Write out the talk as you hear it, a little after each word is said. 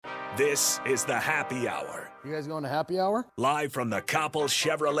This is the Happy Hour. You guys going to happy hour? Live from the Coppel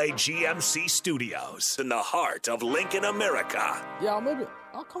Chevrolet GMC studios in the heart of Lincoln, America. Yeah,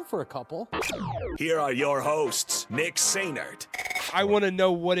 I'll come for a couple. Here are your hosts, Nick Sainert. I want to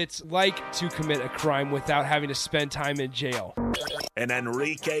know what it's like to commit a crime without having to spend time in jail. And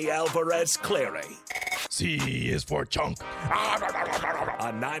Enrique Alvarez Clary. C is for chunk.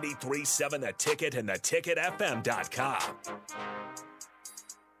 On 93.7 The Ticket and theticketfm.com.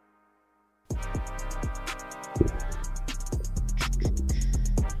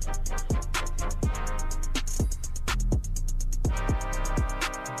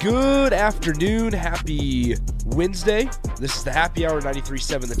 Good afternoon. Happy Wednesday. This is the Happy Hour,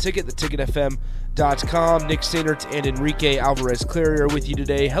 93.7 The Ticket, theticketfm.com. Nick Sainert and Enrique Alvarez Clary are with you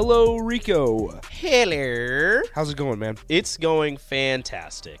today. Hello, Rico. Hello. How's it going, man? It's going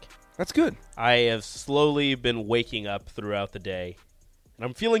fantastic. That's good. I have slowly been waking up throughout the day, and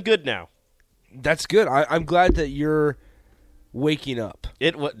I'm feeling good now. That's good. I'm glad that you're waking up.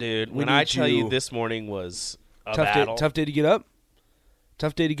 Dude, when I tell you this morning was a battle. Tough day to get up?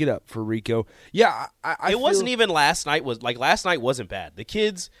 Tough day to get up for Rico. Yeah, I wasn't even last night. Last night wasn't bad. The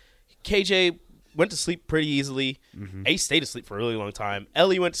kids, KJ went to sleep pretty easily. Mm-hmm. Ace stayed asleep for a really long time.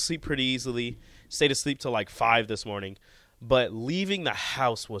 Ellie went to sleep pretty easily. Stayed asleep till like 5 this morning. But leaving the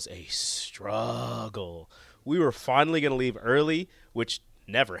house was a struggle. We were finally going to leave early, which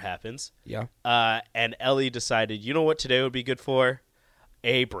never happens. Yeah. And Ellie decided, you know what today would be good for?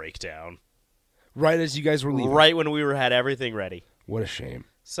 A breakdown. Right as you guys were leaving. Right when we had everything ready. What a shame.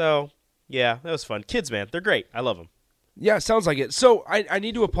 So, yeah, that was fun. Kids, man, they're great. I love them. Yeah, sounds like it. So I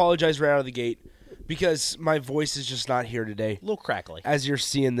need to apologize right out of the gate because my voice is just not here today. A little crackly. As you're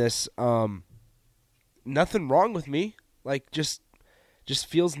seeing this, nothing wrong with me. Like just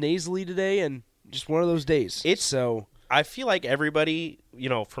feels nasally today, and just one of those days. I feel like everybody,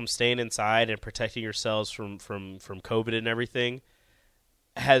 from staying inside and protecting yourselves from COVID and everything,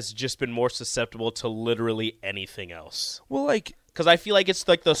 has just been more susceptible to literally anything else. Well, because I feel like it's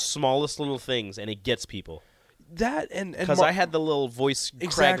like the smallest little things, and it gets people. That and because I had the little voice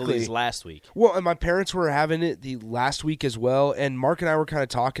cragglies last week. Well, and my parents were having it the last week as well, and Mark and I were kind of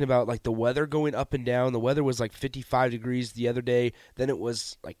talking about like the weather going up and down. The weather was like 55 degrees the other day, then it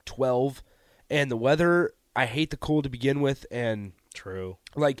was like 12, and the weather, I hate the cold to begin with, and true.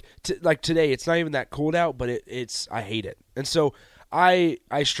 Like today, it's not even that cold out, but it's I hate it, and so I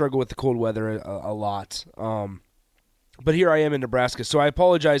struggle with the cold weather a lot. But here I am in Nebraska, so I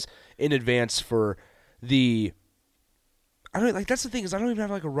apologize in advance for the. I don't like. That's the thing is I don't even have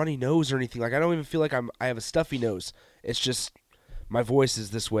like a runny nose or anything. Like I don't even feel like I have a stuffy nose. It's just my voice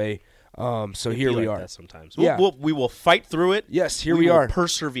is this way. So here we are. That sometimes, yeah, we will fight through it. Yes, here we are.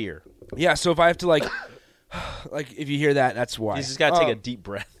 Persevere. Yeah. So if I have to like if you hear that, that's why. You just gotta take a deep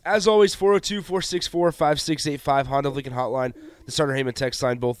breath. As always, 402-464-5685 Honda Lincoln Hotline, the Starter Heyman text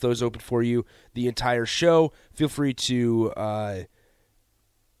line, both those open for you the entire show. Feel free to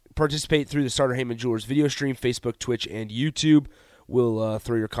participate through the Starter Heyman Jewelers video stream, Facebook, Twitch, and YouTube. We'll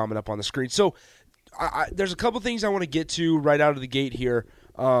throw your comment up on the screen. So there's a couple things I want to get to right out of the gate here.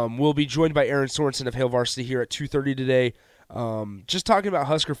 We'll be joined by Aaron Sorensen of Hail Varsity here at 2:30 today. Just talking about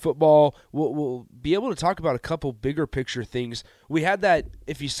Husker football. We'll be able to talk about a couple bigger picture things. We had that,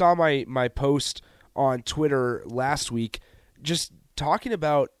 if you saw my post on Twitter last week, just talking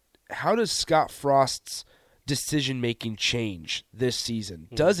about how does Scott Frost's decision-making change this season?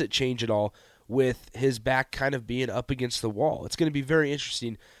 Mm-hmm. Does it change at all with his back kind of being up against the wall? It's going to be very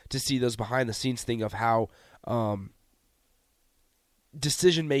interesting to see those behind-the-scenes thing of how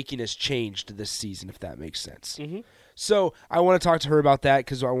decision-making has changed this season, if that makes sense. Mm-hmm. So I want to talk to her about that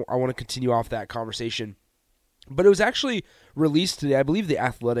because I want to continue off that conversation. But it was actually released today. I believe The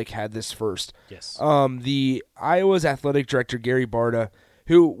Athletic had this first. Yes. The Iowa's athletic director, Gary Barta,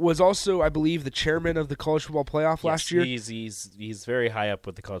 who was also, I believe, the chairman of the College Football Playoff last year. He's very high up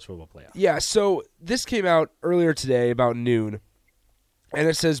with the College Football Playoff. Yeah, so this came out earlier today about noon, and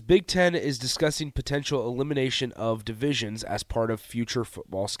it says Big Ten is discussing potential elimination of divisions as part of future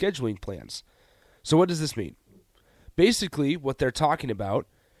football scheduling plans. So what does this mean? Basically, what they're talking about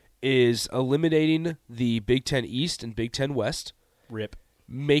is eliminating the Big Ten East and Big Ten West. RIP.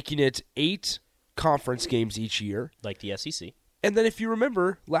 Making it 8 conference games each year. Like the SEC. And then if you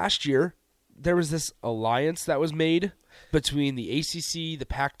remember, last year, there was this alliance that was made between the ACC, the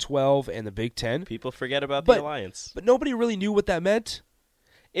Pac-12, and the Big Ten. People forget about the alliance. But nobody really knew what that meant.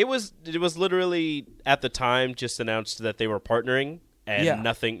 It was literally, at the time, just announced that they were partnering, and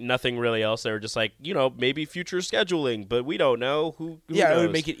nothing really else. They were just like, maybe future scheduling, but we don't know. Who Yeah, knows? it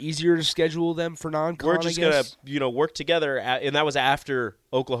would make it easier to schedule them for non-con, We're just I guess. gonna work together, and that was after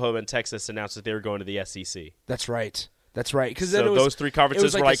Oklahoma and Texas announced that they were going to the SEC. That's right. Because So those three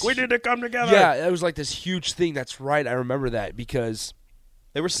conferences were like, we need to come together. Yeah, it was like this huge thing. That's right. I remember that because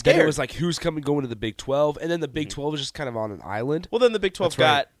they were then scared. it was like, who's going to the Big 12? And then the Big 12 was just kind of on an island. Well, then the Big 12 That's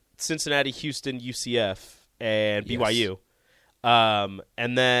right. got Cincinnati, Houston, UCF, and Yes. BYU.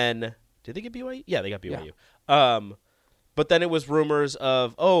 And then, did they get BYU? Yeah, they got BYU. But then it was rumors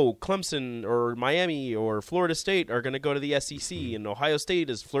of, Clemson or Miami or Florida State are going to go to the SEC, and Ohio State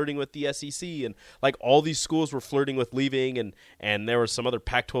is flirting with the SEC, and like all these schools were flirting with leaving, and there were some other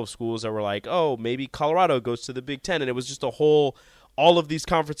Pac-12 schools that were like, maybe Colorado goes to the Big Ten, and it was just all of these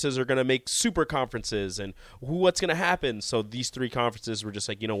conferences are going to make super conferences, and what's going to happen? So these three conferences were just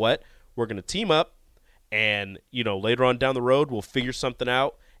like, you know what? We're going to team up, and later on down the road, we'll figure something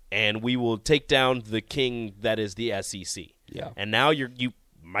out. And we will take down the king that is the SEC. Yeah. And now you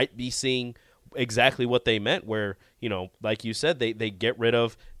might be seeing exactly what they meant, where, like you said, they get rid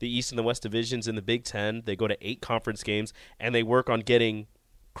of the East and the West divisions in the Big Ten. They go to 8 conference games, and they work on getting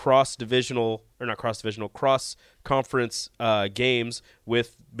cross-conference games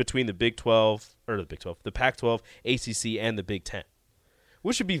between the the Pac-12, ACC, and the Big Ten.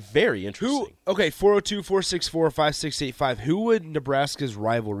 Which would be very interesting. 402-464-5685. Who would Nebraska's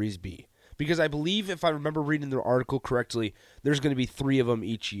rivalries be? Because I believe, if I remember reading the article correctly, there's going to be 3 of them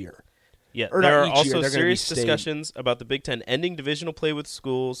each year. Yeah, Or there not are each year, also they're gonna be serious staying. discussions about the Big Ten ending divisional play with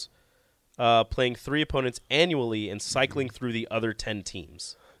schools, playing 3 opponents annually, and cycling through the other 10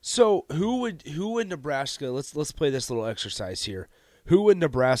 teams. So who would Nebraska? Let's play this little exercise here. Who would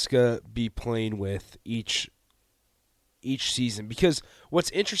Nebraska be playing with each season? Because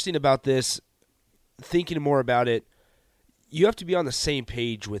what's interesting about this, thinking more about it, you have to be on the same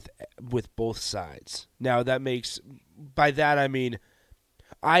page with both sides. Now by that I mean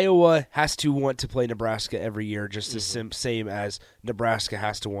Iowa has to want to play Nebraska every year, just the same as Nebraska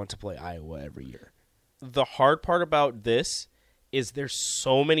has to want to play Iowa every year. The hard part about this is there's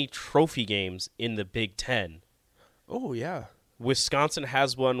so many trophy games in the Big Ten. Oh yeah, Wisconsin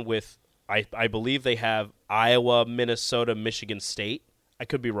has one with, I believe they have Iowa, Minnesota, Michigan State. I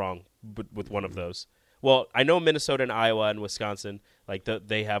could be wrong with one of those. Well, I know Minnesota and Iowa and Wisconsin,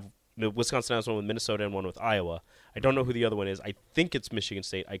 they have, Wisconsin has one with Minnesota and one with Iowa. I don't know who the other one is. I think it's Michigan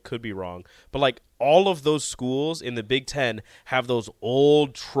State. I could be wrong. But all of those schools in the Big Ten have those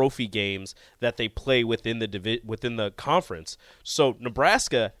old trophy games that they play within the conference. So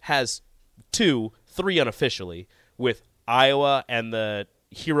Nebraska has 2, 3 unofficially, with Iowa and the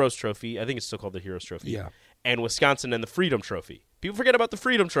Heroes Trophy. I think it's still called the Heroes Trophy. Yeah. And Wisconsin and the Freedom Trophy. People forget about the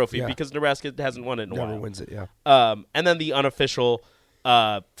Freedom Trophy because Nebraska hasn't won it in a while. never wins it. Yeah. And then the unofficial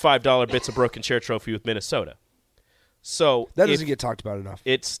 $5 Bits of Broken Chair Trophy with Minnesota. So That doesn't get talked about enough.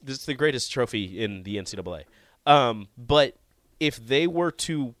 It's the greatest trophy in the NCAA. But if they were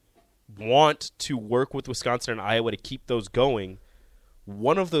to want to work with Wisconsin and Iowa to keep those going,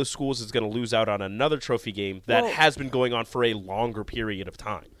 one of those schools is going to lose out on another trophy game that has been going on for a longer period of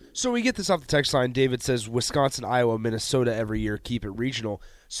time. So we get this off the text line. David says Wisconsin, Iowa, Minnesota every year, keep it regional.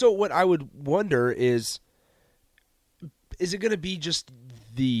 So what I would wonder is it going to be just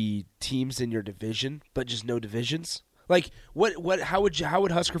the teams in your division, but just no divisions? How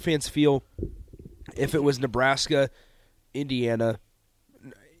would Husker fans feel if it was Nebraska, Indiana?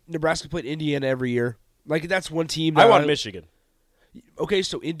 Nebraska played Indiana every year. That's one team. I want Michigan. Okay,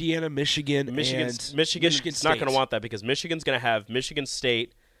 so Indiana, Michigan, and Michigan Michigan's not going to want that because Michigan's going to have Michigan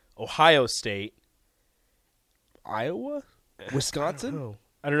State, Ohio State, Iowa, Wisconsin.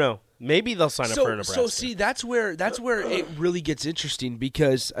 I don't know. Maybe they'll sign up for Nebraska. So see, that's where it really gets interesting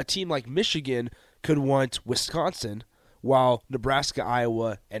because a team like Michigan could want Wisconsin, while Nebraska,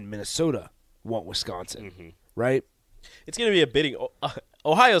 Iowa, and Minnesota want Wisconsin, right? It's going to be a bidding.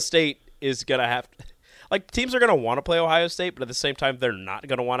 Ohio State is going to have teams are going to want to play Ohio State, but at the same time, they're not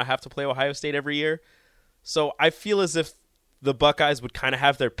going to want to have to play Ohio State every year. So I feel as if the Buckeyes would kind of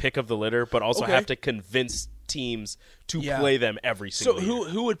have their pick of the litter, but also have to convince teams to play them every single year.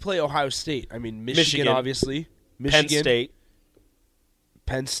 Who would play Ohio State? I mean, Michigan. Obviously. Michigan,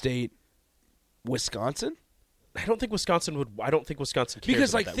 Penn State, Wisconsin? I don't think Wisconsin would. I don't think Wisconsin cares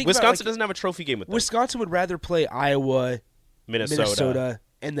Because, about that. think Wisconsin about, doesn't have a trophy game with them. Wisconsin would rather play Iowa, Minnesota,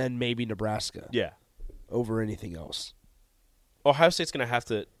 and then maybe Nebraska. Yeah. Over anything else. Ohio State's going to have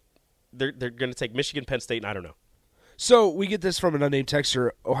to. They're going to take Michigan, Penn State, and I don't know. So we get this from an unnamed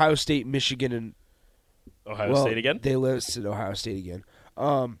texter: Ohio State, Michigan, and Ohio State again. They listed Ohio State again.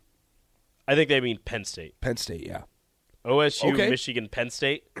 I think they mean Penn State. Penn State, yeah. OSU, Okay. Michigan, Penn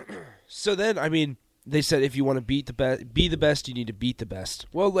State. So then, I mean, they said if you want to be the best, you need to beat the best.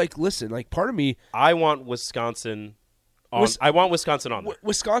 Well, like, listen, like, part of me, I want Wisconsin on. I want Wisconsin on there.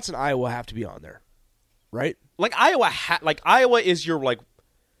 Wisconsin, Iowa have to be on there, right? Like Iowa is your like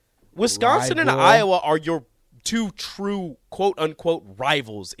Wisconsin and Rival. Iowa are your two true quote unquote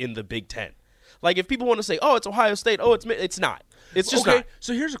rivals in the Big Ten. Like if people want to say, "Oh, it's Ohio State," "Oh, it's not." It's just okay. not.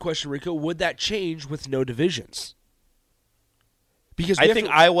 So here's a question, Rico: would that change with no divisions? Because I think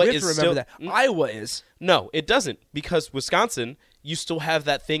Iowa we have is to remember still- that Iowa is. No, it doesn't because Wisconsin, you still have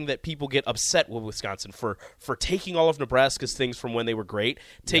that thing that people get upset with Wisconsin for taking all of Nebraska's things from when they were great,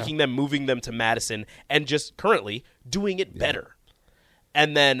 taking them, moving them to Madison, and just currently doing it better.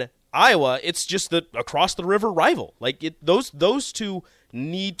 And then Iowa, it's just the across the river rival. Like those two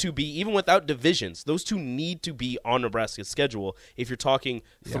need to be, even without divisions, those two need to be on Nebraska's schedule. If you're talking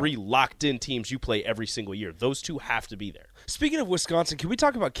three locked in teams you play every single year, those two have to be there. Speaking of Wisconsin, can we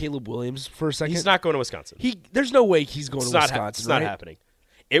talk about Caleb Williams for a second? He's not going to Wisconsin. There's no way he's going to Wisconsin. It's not right? happening.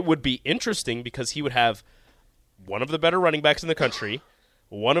 It would be interesting because he would have one of the better running backs in the country,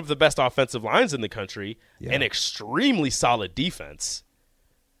 one of the best offensive lines in the country, an extremely solid defense.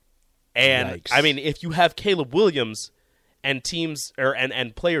 And Yikes. I mean, if you have Caleb Williams and teams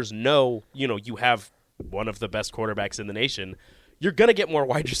and players know, you have one of the best quarterbacks in the nation, you're gonna get more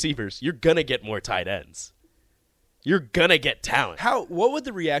wide receivers. You're gonna get more tight ends. You're gonna get talent. What would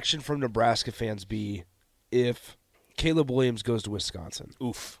the reaction from Nebraska fans be if Caleb Williams goes to Wisconsin?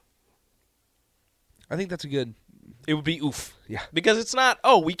 Oof. I think that's a good. It would be oof. Yeah. Because it's not,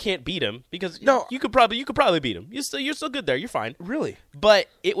 oh, we can't beat him. Because No. you could probably beat him. You're still good there. You're fine. Really? But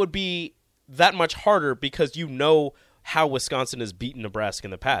it would be that much harder because you know how Wisconsin has beaten Nebraska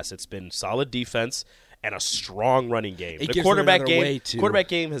in the past. It's been solid defense and a strong running game. It The gives quarterback them another way to- quarterback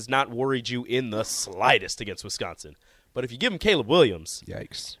game has not worried you in the slightest against Wisconsin. But if you give him Caleb Williams,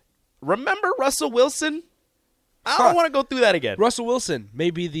 Yikes. remember Russell Wilson? I don't want to go through that again. Russell Wilson may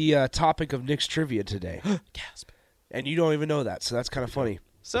be the topic of Nick's trivia today, Gasp. and you don't even know that, so that's kind of funny.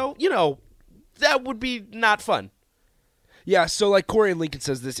 So, that would be not fun. Yeah, so like Corey and Lincoln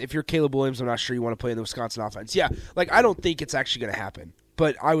says this, if you're Caleb Williams, I'm not sure you want to play in the Wisconsin offense. Yeah, like I don't think it's actually going to happen,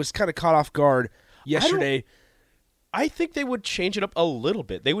 but I was kind of caught off guard yesterday. I think they would change it up a little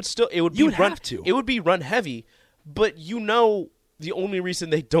bit. They would still it would You be would run have to. It would be run heavy, but the only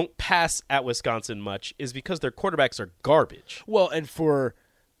reason they don't pass at Wisconsin much is because their quarterbacks are garbage. Well, and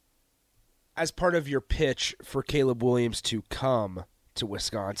as part of your pitch for Caleb Williams to come to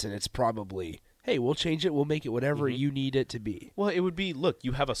Wisconsin, it's probably, hey, we'll change it, we'll make it whatever you need it to be. Well, it would be, look,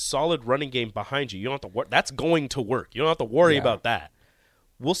 you have a solid running game behind you. You don't have to that's going to work. You don't have to worry about that.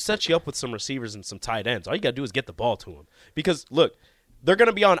 We'll set you up with some receivers and some tight ends. All you got to do is get the ball to them. Because, look, they're going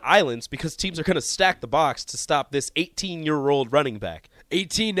to be on islands because teams are going to stack the box to stop this 18-year-old running back.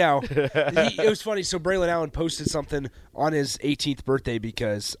 18 now. It was funny. So Braylon Allen posted something on his 18th birthday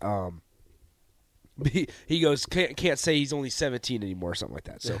because he goes, can't say he's only 17 anymore or something like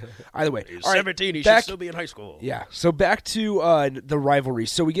that. So either way. He's All right, 17. He back- should still be in high school. Yeah. So back to the rivalry.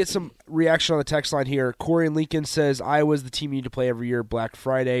 So we get some reaction on the text line here. Corey and Lincoln says Iowa's the team you need to play every year. Black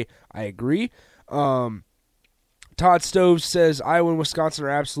Friday. I agree. Todd Stoves says Iowa and Wisconsin are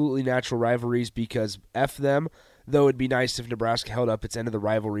absolutely natural rivalries because F them. Though it'd be nice if Nebraska held up its end of the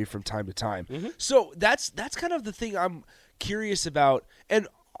rivalry from time to time. So that's kind of the thing I'm curious about. And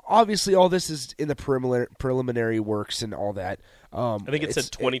obviously all this is in the preliminary works and all that. I think it said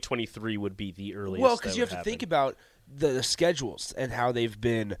 2023 would be the earliest. Well, because you have to think about the schedules and how they've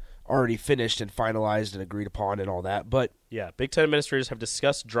been already finished and finalized and agreed upon and all that. But yeah, Big Ten administrators have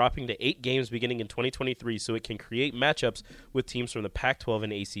discussed dropping to 8 games beginning in 2023 so it can create matchups with teams from the Pac-12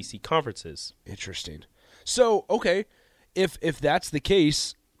 and ACC conferences. interesting. So, okay, if that's the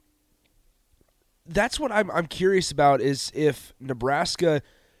case, that's what I'm curious about is if Nebraska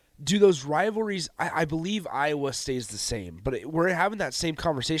do those rivalries. I believe Iowa stays the same, but we're having that same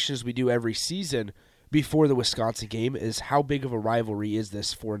conversation as we do every season before the Wisconsin game is how big of a rivalry is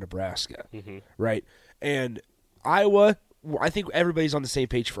this for Nebraska, right? And Iowa, I think everybody's on the same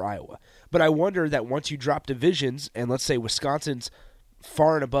page for Iowa. But I wonder that once you drop divisions, and let's say Wisconsin's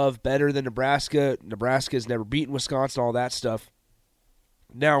far and above better than Nebraska, Nebraska's never beaten Wisconsin, all that stuff.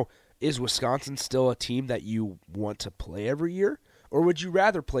 Now, is Wisconsin still a team that you want to play every year? Or would you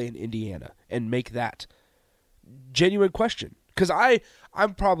rather play in Indiana and make that genuine question? Because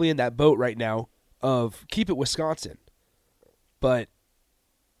I'm probably in that boat right now of keep it Wisconsin. But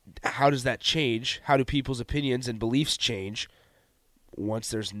how does that change? How do people's opinions and beliefs change once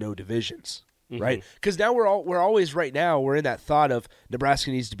there's no divisions? Right? Because now we're in that thought of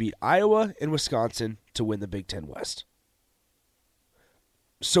Nebraska needs to beat Iowa and Wisconsin to win the Big Ten West.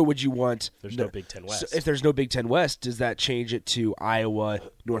 So would you want? There's no Big Ten West. So if there's no Big Ten West, does that change it to Iowa,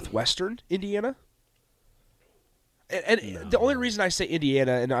 Northwestern, Indiana? And the only reason I say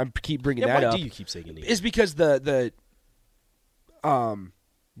Indiana, and I keep bringing that why up, do you keep saying Indiana? is because the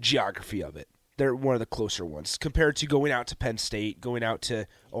geography of it. They're one of the closer ones compared to going out to Penn State, going out to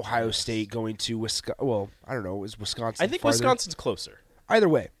Ohio State, going to Wisconsin. Well, I don't know. Is Wisconsin? I think farther? Wisconsin's closer. Either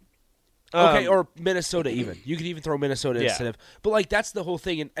way. Okay, or Minnesota even. You could even throw Minnesota instead of. But, like, that's the whole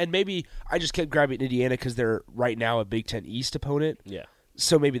thing. And maybe I just kept grabbing Indiana because they're right now a Big Ten East opponent. Yeah.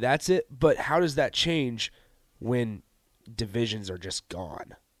 So maybe that's it. But how does that change when divisions are just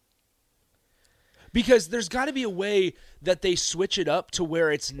gone? Because there's got to be a way that they switch it up to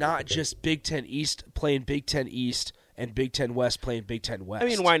where it's not just Big Ten East playing Big Ten East and Big Ten West playing Big Ten West. I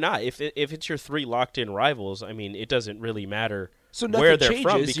mean, why not? If it's your 3 locked-in rivals, I mean, it doesn't really matter so nothing where they're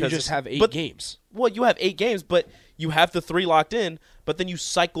changes, from. you Because just have 8 games. Well, you have 8 games, but you have the 3 locked in, but then you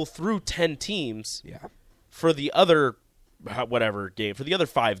cycle through 10 teams for the other whatever game, for the other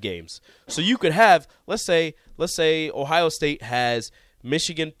 5 games. So you could have, let's say Ohio State has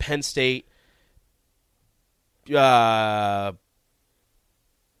Michigan, Penn State,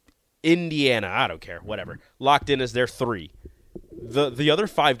 Indiana, I don't care, whatever, locked in as their 3. The other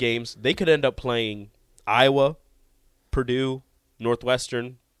 5 games, they could end up playing Iowa, Purdue,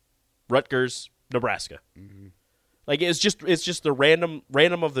 Northwestern, Rutgers, Nebraska. Mm-hmm. Like it's just the random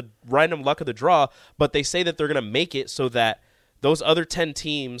luck of the draw. But they say that they're going to make it so that those other 10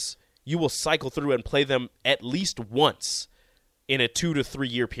 teams you will cycle through and play them at least once in a 2 to 3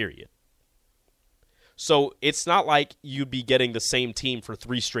 year period. So it's not like you'd be getting the same team for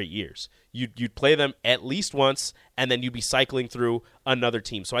 3 straight years. You'd play them at least once, and then you'd be cycling through another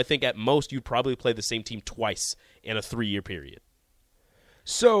team. So I think at most you'd probably play the same team twice in a 3-year period.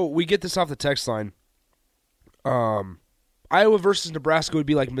 So we get this off the text line. Iowa versus Nebraska would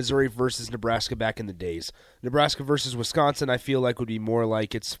be like Missouri versus Nebraska back in the days. Nebraska versus Wisconsin, I feel like, would be more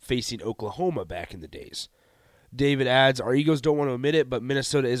like it's facing Oklahoma back in the days. David adds, our egos don't want to admit it, but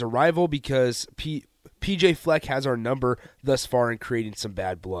Minnesota is a rival because PJ Fleck has our number thus far in creating some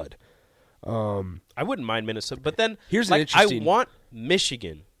bad blood. I wouldn't mind Minnesota, but then here's like, an interesting. I want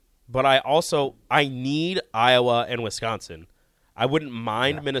Michigan, but I need Iowa and Wisconsin. I wouldn't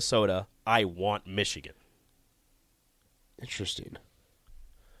mind Minnesota. I want Michigan. Interesting.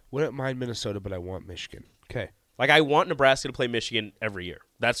 Wouldn't mind Minnesota, but I want Michigan. Okay. Like I want Nebraska to play Michigan every year.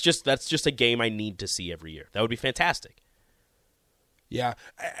 That's just a game I need to see every year. That would be fantastic. Yeah,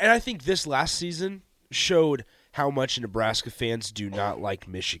 and I think this last season showed how much Nebraska fans do not like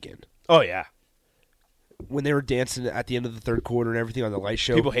Michigan. Oh yeah. When they were dancing at the end of the third quarter and everything on the light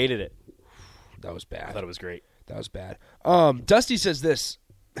show, people hated it. That was bad. I thought it was great. That was bad. Dusty says this,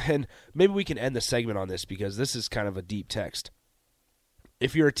 and maybe we can end the segment on this because this is kind of a deep text.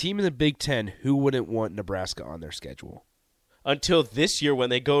 If you're a team in the Big Ten, who wouldn't want Nebraska on their schedule? Until this year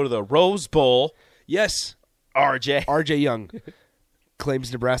when they go to the Rose Bowl. Yes. RJ Young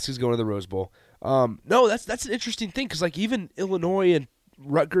claims Nebraska's going to the Rose Bowl. No, that's an interesting thing because like even Illinois and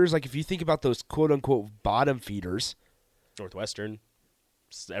Rutgers, like if you think about those quote-unquote bottom feeders. Northwestern.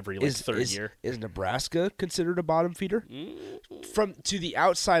 Every third year. Is Nebraska considered a bottom feeder? To the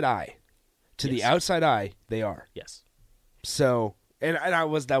outside eye. The outside eye, they are. Yes. So, that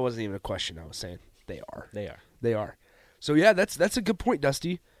wasn't even a question I was saying. They are. They are. So yeah, that's a good point,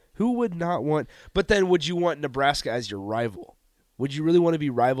 Dusty. Who would not want? But then, would you want Nebraska as your rival? Would you really want to be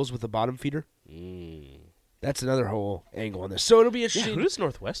rivals with a bottom feeder? That's another whole angle on this. So it'll be interesting. Yeah, who does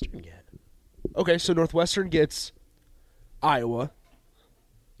Northwestern get? Okay, so Northwestern gets Iowa.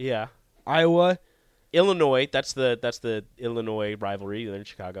 Yeah. Iowa. Illinois. That's the Illinois rivalry. They're in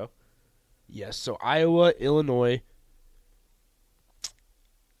Chicago. Yes. So Iowa, Illinois,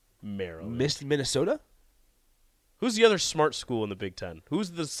 Maryland, Minnesota. Who's the other smart school in the Big Ten?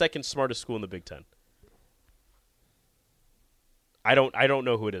 Who's the second smartest school in the Big Ten? I don't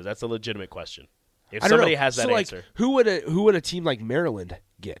know who it is. That's a legitimate question. If somebody has that answer, like, who would a team like Maryland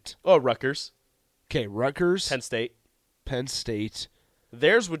get? Oh, Rutgers. Okay, Rutgers, Penn State.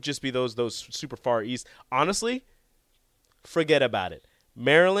 Theirs would just be those super far east. Honestly, forget about it.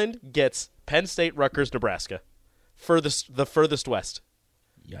 Maryland gets Penn State, Rutgers, Nebraska. The furthest west.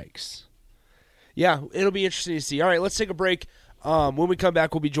 Yikes. Yeah, it'll be interesting to see. All right, let's take a break. When we come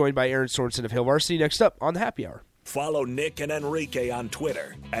back, we'll be joined by Aaron Sorensen of Hail Varsity next up on the Happy Hour. Follow Nick and Enrique on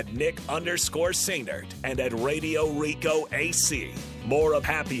Twitter at Nick_Sainert and at Radio Rico AC. More of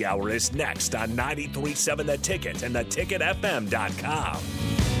Happy Hour is next on 93.7 The Ticket and theticketfm.com.